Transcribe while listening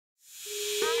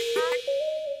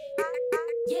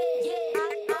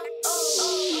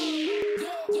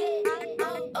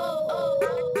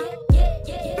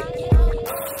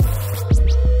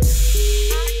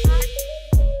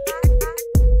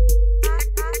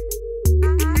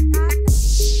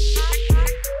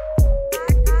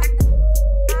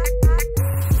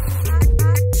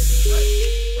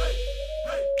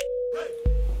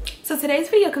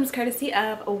comes courtesy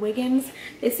of Wiggins.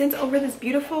 They sent over this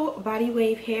beautiful body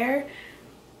wave hair.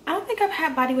 I don't think I've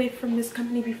had body wave from this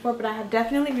company before, but I have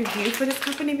definitely reviewed for this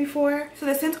company before. So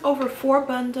they sent over 4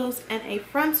 bundles and a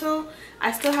frontal.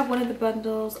 I still have one of the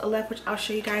bundles left, which I'll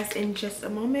show you guys in just a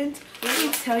moment. Let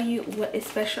me tell you what is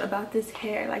special about this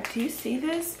hair. Like, do you see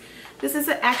this? This is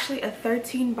actually a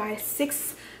 13 by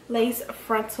 6 lace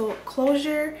frontal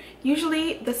closure.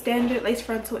 Usually the standard lace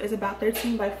frontal is about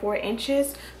 13 by 4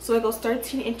 inches, so it goes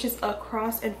 13 inches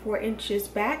across and 4 inches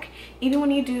back. Even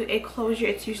when you do a closure,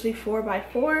 it's usually 4 by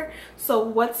 4. So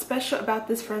what's special about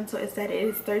this frontal is that it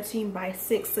is 13 by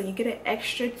 6, so you get an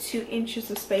extra 2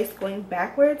 inches of space going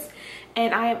backwards,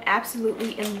 and I am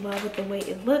absolutely in love with the way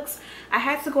it looks. I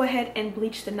had to go ahead and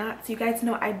bleach the knots. You guys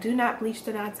know I do not bleach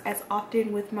the knots as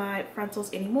often with my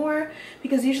frontals anymore,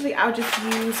 because usually I'll just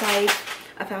use like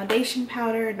a foundation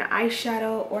powder and an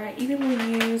eyeshadow, or I even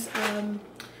will use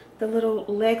the little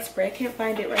leg spray. I can't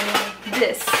find it right now.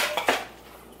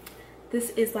 This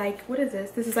is like, what is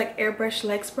this? This is like airbrush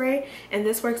leg spray, and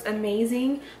this works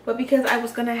amazing. But because I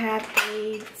was gonna have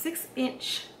a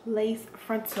 6-inch lace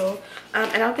frontal,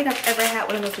 and I don't think I've ever had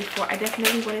one of those before, I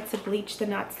definitely wanted to bleach the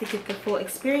knots to get the full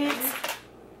experience.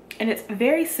 And it's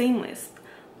very seamless.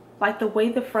 Like the way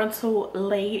the frontal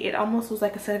laid, it almost was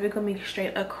like, instead of it coming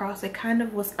straight across, it kind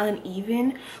of was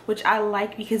uneven, which I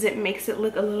like because it makes it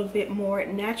look a little bit more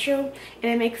natural,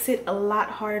 and it makes it a lot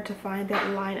harder to find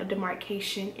that line of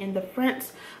demarcation in the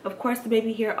front. Of course, the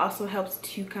baby hair also helps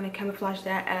to kind of camouflage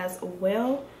that as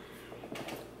well.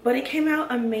 But it came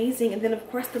out amazing. And then of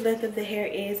course the length of the hair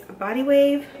is body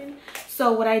wave.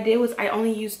 So what I did was I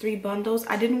only used 3 bundles.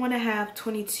 I didn't want to have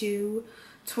 22,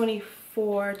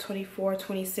 24, 24,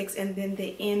 26, and then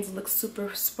the ends look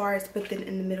super sparse, but then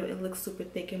in the middle it looks super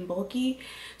thick and bulky.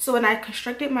 So when I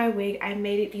constructed my wig, I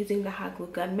made it using the hot glue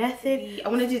gun method. I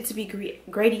wanted it to be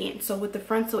gradient. So with the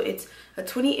frontal, it's a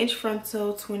 20-inch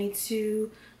frontal,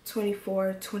 22,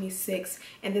 24, 26,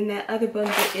 and then that other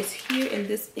bundle is here, and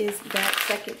this is that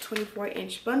second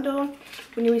 24-inch bundle.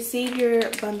 When you receive your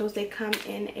bundles, they come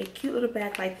in a cute little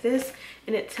bag like this,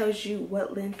 and it tells you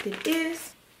what length it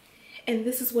is. And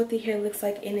this is what the hair looks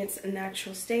like in its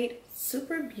natural state.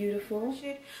 Super beautiful.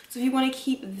 So if you want to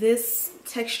keep this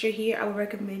texture here, I would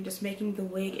recommend just making the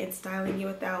wig and styling it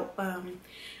without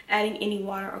adding any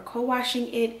water or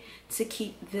co-washing it to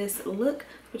keep this look.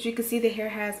 But you can see the hair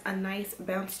has a nice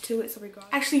bounce to it. So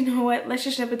actually, you know what? Let's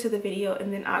just jump into the video,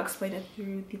 and then I'll explain it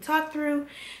through the talk through,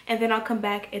 and then I'll come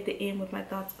back at the end with my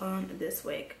thoughts on this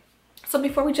wig. So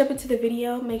before we jump into the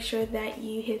video, make sure that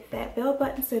you hit that bell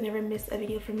button so you never miss a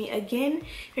video from me again.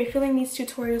 If you're feeling these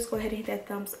tutorials, go ahead and hit that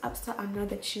thumbs up so I know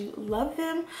that you love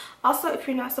them. Also, if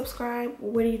you're not subscribed,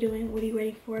 what are you doing? What are you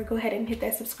waiting for? Go ahead and hit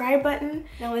that subscribe button.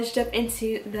 Now let's jump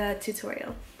into the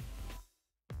tutorial.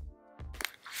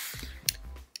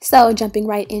 So jumping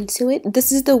right into it,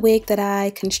 this is the wig that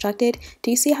I constructed.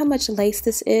 Do you see how much lace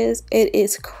this is? It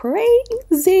is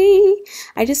crazy.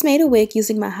 I just made a wig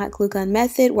using my hot glue gun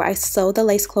method, where I sew the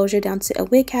lace closure down to a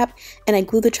wig cap and I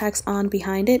glue the tracks on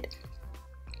behind it.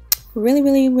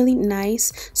 Really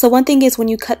nice. So one thing is, when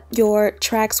you cut your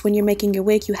tracks when you're making your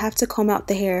wig, you have to comb out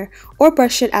the hair or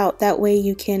brush it out. That way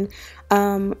you can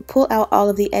pull out all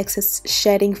of the excess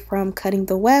shedding from cutting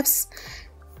the wefts.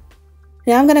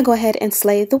 Now I'm going to go ahead and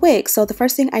slay the wig. So the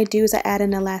first thing I do is I add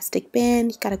an elastic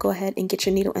band. You got to go ahead and get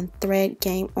your needle and thread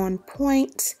game on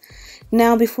point.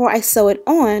 Now before I sew it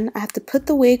on, I have to put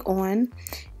the wig on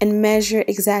and measure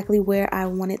exactly where I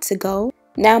want it to go.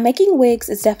 Now, making wigs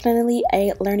is definitely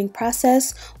a learning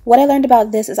process. What I learned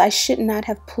about this is I should not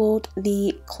have pulled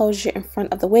the closure in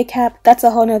front of the wig cap. That's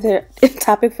a whole nother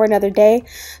topic for another day,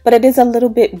 but it is a little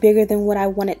bit bigger than what I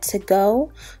want it to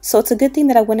go. So it's a good thing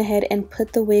that I went ahead and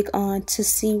put the wig on to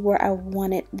see where I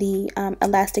wanted the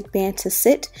elastic band to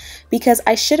sit, because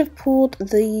I should have pulled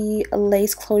the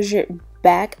lace closure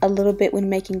back a little bit when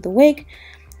making the wig.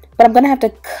 But I'm going to have to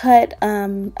cut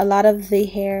a lot of the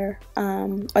hair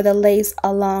or the lace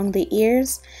along the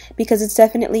ears, because it's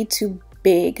definitely too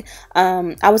big.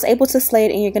 I was able to slay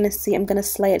it, and you're going to see I'm going to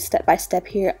slay it step by step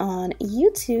here on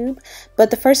YouTube.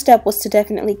 But the first step was to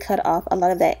definitely cut off a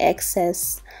lot of that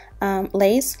excess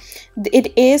lace.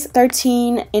 It is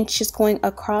 13 inches going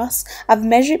across. I've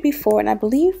measured before, and I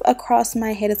believe across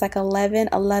my head is like 11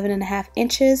 and a half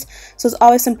inches. So it's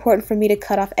always important for me to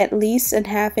cut off at least a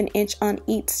half an inch on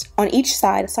each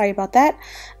side. Sorry about that.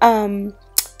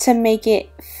 To make it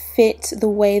fit the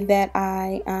way that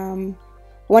I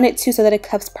want it to, so that it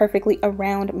cups perfectly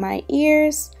around my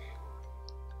ears.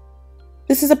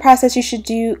 This is a process you should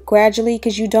do gradually,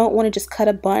 because you don't want to just cut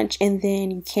a bunch and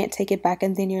then you can't take it back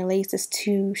and then your lace is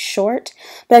too short.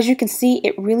 But as you can see,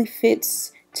 it really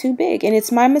fits too big, and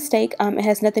it's my mistake. It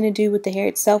has nothing to do with the hair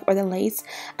itself or the lace.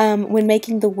 When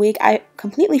making the wig, I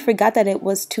completely forgot that it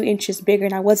was 2 inches bigger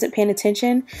and I wasn't paying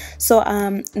attention. So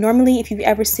normally, if you've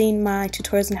ever seen my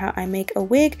tutorials on how I make a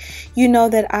wig, you know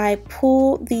that I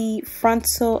pull the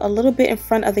frontal a little bit in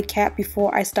front of the cap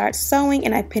before I start sewing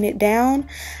and I pin it down.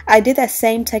 I did that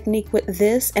same technique with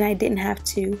this and I didn't have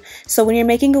to. So when you're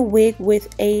making a wig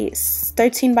with a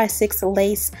 13x6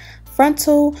 lace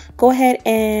frontal, go ahead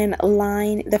and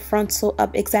line the frontal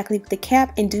up exactly with the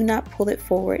cap and do not pull it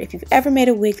forward. If you've ever made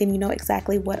a wig, then you know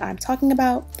exactly what I'm talking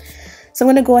about. So I'm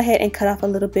going to go ahead and cut off a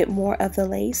little bit more of the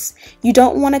lace. You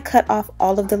don't want to cut off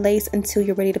all of the lace until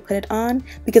you're ready to put it on,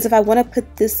 because if I want to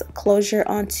put this closure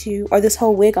onto, or this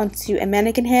whole wig onto a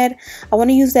mannequin head, I want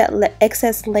to use that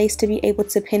excess lace to be able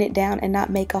to pin it down and not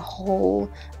make a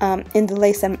hole in the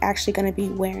lace I'm actually going to be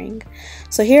wearing.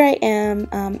 So here I am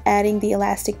adding the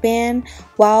elastic band.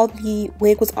 While the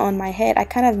wig was on my head, I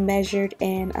kind of measured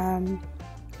and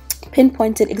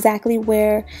pinpointed exactly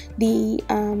where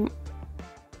the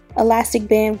elastic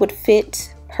band would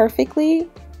fit perfectly,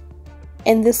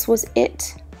 and this was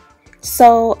it.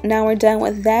 So now we're done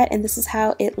with that, and this is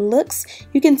how it looks.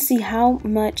 You can see how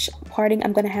much parting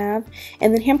I'm gonna have,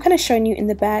 and then here I'm kind of showing you in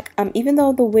the back. Even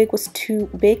though the wig was too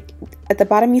big, at the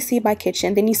bottom you see my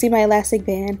kitchen, then you see my elastic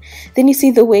band, then you see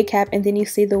the wig cap, and then you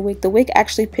see the wig. The wig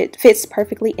actually fits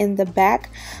perfectly in the back,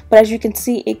 but as you can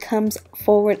see, it comes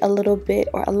forward a little bit,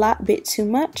 or a lot bit too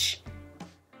much.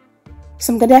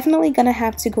 So I'm definitely gonna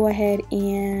have to go ahead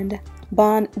and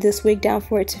bond this wig down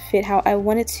for it to fit how I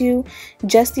want it to.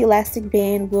 Just the elastic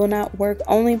band will not work,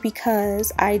 only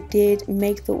because I did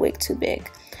make the wig too big.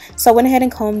 So I went ahead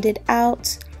and combed it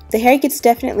out. The hair gets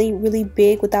definitely really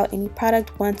big without any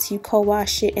product once you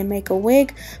co-wash it and make a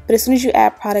wig, but as soon as you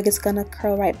add product, it's gonna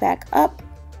curl right back up.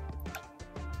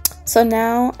 So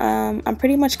now I'm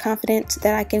pretty much confident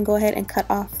that I can go ahead and cut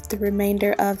off the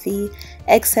remainder of the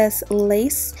excess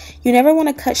lace. You never want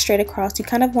to cut straight across, you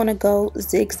kind of want to go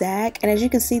zigzag, and as you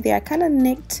can see there, I kind of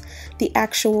nicked the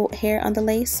actual hair on the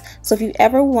lace. So if you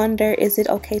ever wonder, is it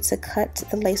okay to cut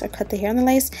the lace or cut the hair on the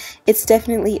lace, it's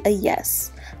definitely a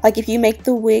yes. Like if you make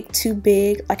the wig too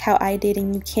big, like how I did,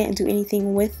 and you can't do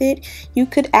anything with it, you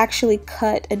could actually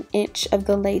cut 1 inch of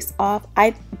the lace off.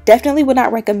 I definitely would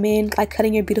not recommend like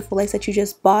cutting your beautiful lace that you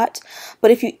just bought,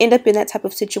 but if you end up in that type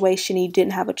of situation and you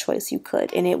didn't have a choice, you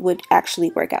could, and it would actually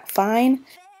work out fine.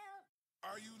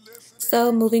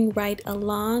 So moving right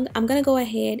along, I'm gonna go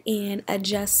ahead and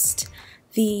adjust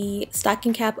the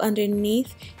stocking cap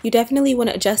underneath. You definitely want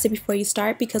to adjust it before you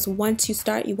start, because once you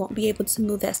start, you won't be able to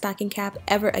move that stocking cap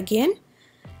ever again.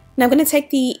 Now I'm going to take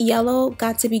the yellow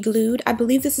Got to Be Glued. I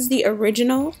believe this is the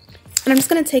original, and I'm just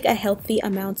going to take a healthy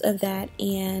amount of that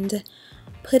and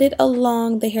put it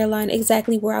along the hairline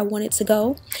exactly where I want it to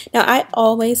go. Now I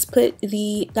always put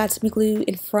the Got to Be Glued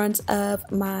in front of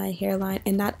my hairline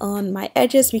and not on my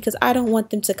edges, because I don't want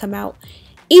them to come out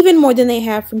even more than they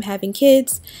have from having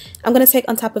kids. I'm going to take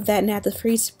on top of that and add the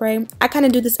freeze spray. I kind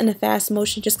of do this in a fast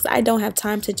motion just because I don't have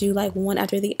time to do like one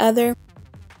after the other.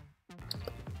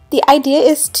 The idea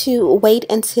is to wait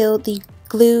until the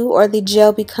glue or the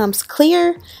gel becomes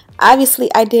clear. Obviously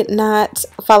I did not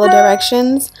follow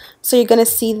directions, so you're going to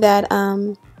see that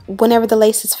whenever the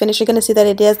lace is finished, you're going to see that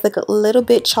it does look a little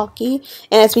bit chalky,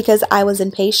 and it's because I was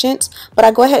impatient. But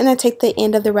I go ahead and I take the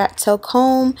end of the rat tail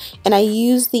comb and I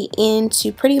use the end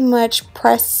to pretty much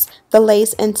press the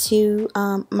lace into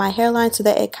my hairline so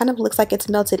that it kind of looks like it's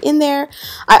melted in there.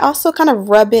 I also kind of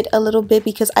rub it a little bit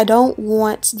because I don't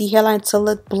want the hairline to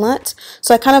look blunt,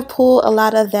 so I kind of pull a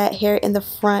lot of that hair in the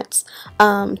front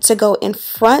to go in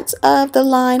front of the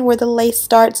line where the lace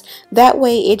starts. That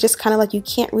way it just kind of like, you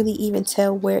can't really even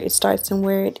tell where it starts and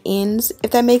where it ends,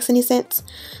 if that makes any sense.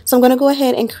 So I'm going to go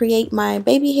ahead and create my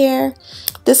baby hair.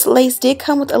 This lace did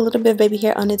come with a little bit of baby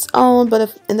hair on its own,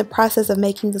 but in the process of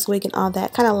making this wig and all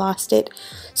that, kind of lost it.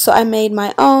 So I made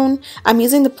my own. I'm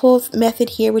using the pull method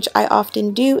here, which I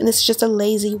often do, and this is just a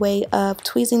lazy way of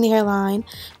tweezing the hairline.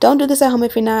 Don't do this at home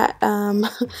if you're not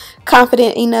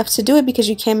confident enough to do it, because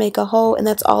you can make a hole, and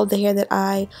that's all of the hair that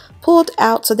I pulled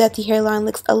out so that the hairline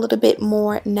looks a little bit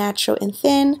more natural and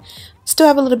thin. Still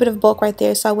have a little bit of bulk right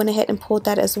there, so I went ahead and pulled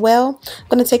that as well. I'm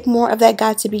going to take more of that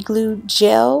Got to Be Glued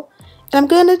gel, and I'm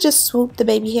going to just swoop the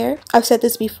baby hair. I've said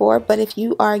this before, but if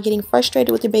you are getting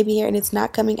frustrated with your baby hair and it's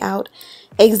not coming out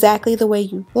exactly the way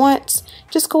you want,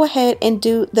 just go ahead and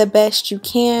do the best you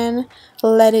can.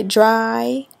 Let it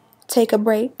dry, take a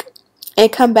break,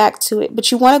 and come back to it.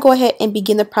 But you want to go ahead and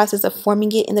begin the process of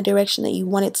forming it in the direction that you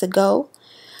want it to go.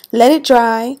 Let it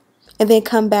dry, and then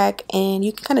come back and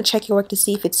you can kind of check your work to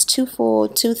see if it's too full,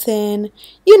 too thin,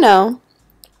 you know.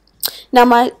 Now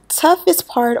my toughest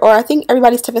part, or I think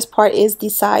everybody's toughest part, is the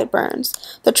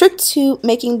sideburns. The trick to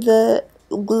making the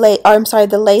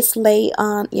lace lay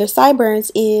on your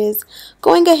sideburns is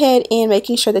going ahead and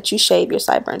making sure that you shave your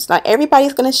sideburns. Not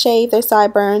everybody's going to shave their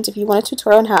sideburns. If you want a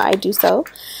tutorial on how I do so,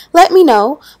 let me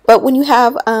know. But when you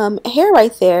have hair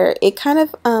right there, it kind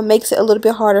of makes it a little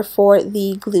bit harder for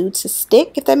the glue to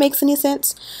stick, if that makes any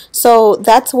sense. So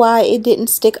that's why it didn't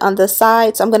stick on the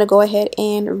side. So I'm going to go ahead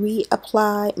and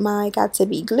reapply my Got To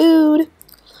Be Glued.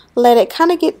 Let it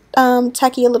kind of get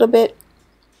tacky a little bit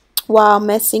while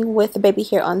messing with the baby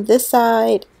hair on this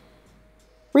side.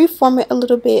 Reform it a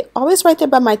little bit. Always right there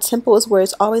by my temple is where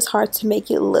it's always hard to make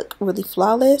it look really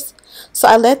flawless. So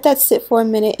I let that sit for a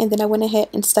minute, and then I went ahead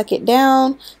and stuck it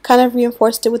down, kind of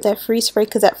reinforced it with that freeze spray,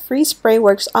 because that freeze spray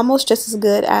works almost just as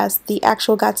good as the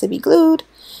actual Got To Be Glued.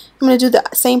 I'm going to do the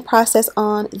same process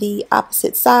on the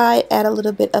opposite side. Add a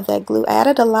little bit of that glue. I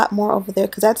added a lot more over there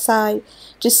because that side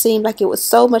just seemed like it was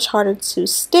so much harder to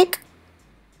stick.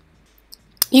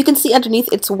 You can see underneath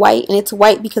it's white, and it's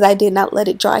white because I did not let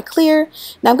it dry clear.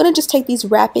 Now I'm going to just take these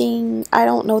wrapping, I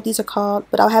don't know what these are called,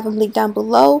 but I'll have them linked down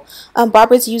below.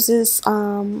 Barbara's uses,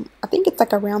 I think it's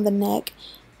like around the neck.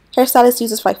 Hairstylist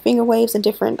uses for like finger waves and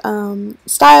different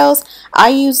styles. I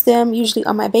use them usually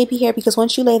on my baby hair because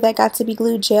once you lay that Got To Be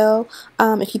Glued gel,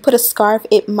 if you put a scarf,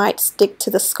 it might stick to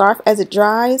the scarf as it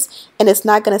dries, and it's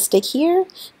not going to stick here.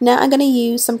 Now I'm going to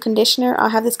use some conditioner. I'll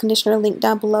have this conditioner linked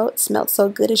down below. It smells so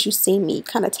good, as you see me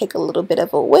kind of take a little bit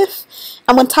of a whiff.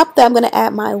 And on top of that, I'm going to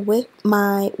add my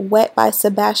Wet by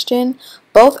Sebastian.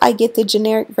 Both I get the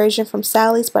generic version from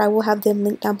Sally's, but I will have them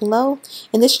linked down below.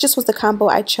 And this just was the combo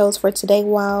I chose for today.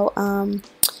 While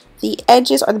the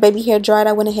edges or the baby hair dried,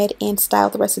 I went ahead and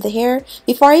styled the rest of the hair.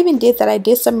 Before I even did that, I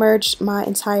did submerge my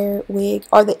entire wig,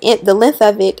 or the length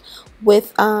of it,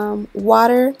 with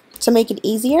water to make it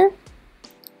easier.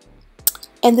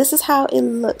 And this is how it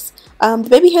looks. The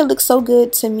baby hair looks so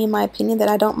good to me, in my opinion, that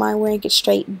I don't mind wearing it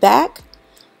straight back.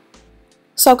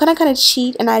 So I'm going to kind of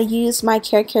cheat, and I use my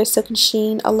Care Silk and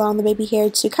Sheen along the baby hair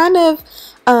to kind of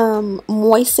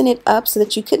moisten it up so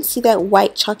that you couldn't see that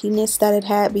white chalkiness that it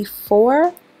had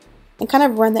before, and kind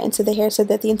of run that into the hair so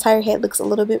that the entire head looks a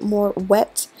little bit more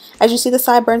wet. As you see, the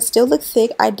sideburns still look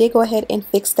thick. I did go ahead and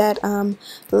fix that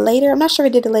later. I'm not sure if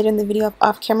I did it later in the video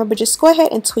off camera, but just go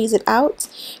ahead and tweeze it out.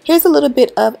 Here's a little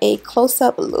bit of a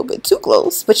close-up, a little bit too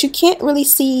close, but you can't really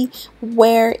see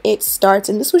where it starts.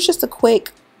 And this was just a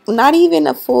quick, not even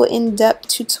a full in-depth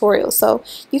tutorial, so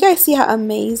you guys see how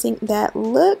amazing that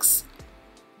looks.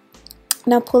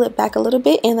 Now pull it back a little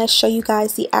bit, and let's show you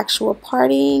guys the actual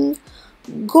parting.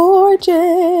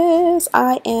 Gorgeous!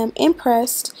 I am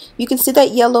impressed. You can see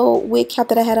that yellow wig cap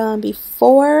that I had on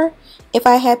before. If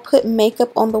I had put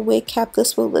makeup on the wig cap,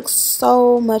 this would look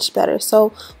so much better.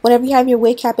 So whenever you have your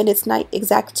wig cap and it's not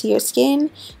exact to your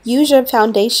skin, use your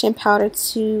foundation powder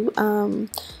to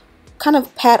kind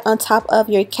of pat on top of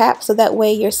your cap, so that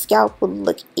way your scalp will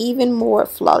look even more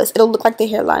flawless. It'll look like the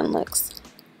hairline looks.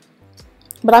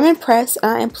 But I'm impressed,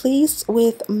 and I am pleased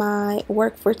with my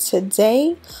work for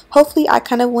today. Hopefully I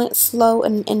kind of went slow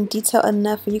and in detail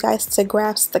enough for you guys to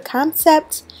grasp the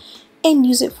concept and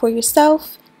use it for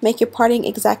yourself. Make your parting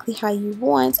exactly how you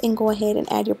want, and go ahead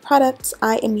and add your products.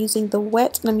 I am using the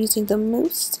wet and I'm using the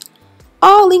mousse.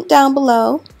 All linked down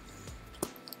below.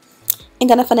 And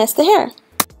gonna finesse the hair.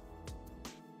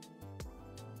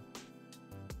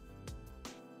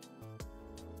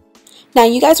 Now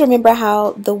you guys remember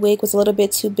how the wig was a little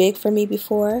bit too big for me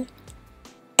before?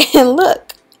 And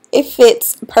look, it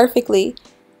fits perfectly.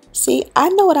 See, I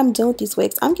know what I'm doing with these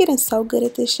wigs. I'm getting so good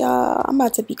at this, y'all. I'm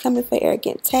about to be coming for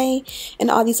Arrogant Tay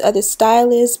and all these other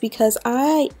stylists because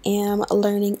I am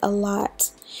learning a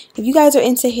lot. If you guys are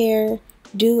into hair,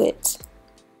 do it.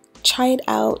 Try it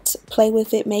out, play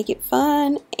with it, make it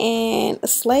fun, and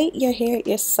slay your hair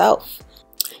yourself.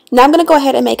 Now I'm going to go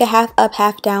ahead and make a half up,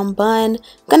 half down bun.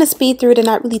 I'm going to speed through it and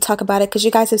not really talk about it because you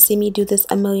guys have seen me do this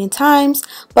a million times.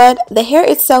 But the hair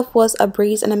itself was a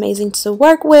breeze and amazing to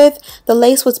work with. The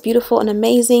lace was beautiful and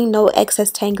amazing. No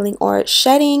excess tangling or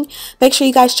shedding. Make sure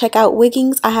you guys check out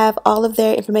Wiggins. I have all of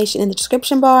their information in the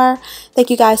description bar. Thank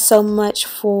you guys so much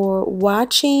for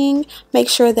watching. Make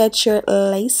sure that your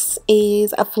lace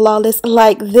is flawless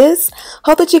like this.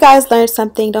 Hope that you guys learned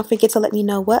something. Don't forget to let me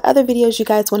know what other videos you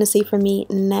guys want to see from me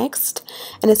next.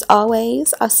 And as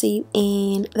always, I'll see you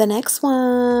in the next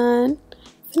one.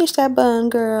 Finish that bun,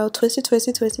 girl. Twist it, twist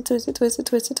it, twist it, twist it, twist it,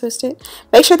 twist it, twist it.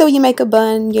 Make sure that when you make a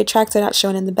bun, your tracks are not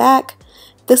shown in the back.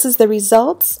 This is the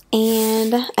results,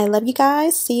 and I love you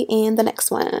guys. See you in the next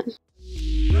one.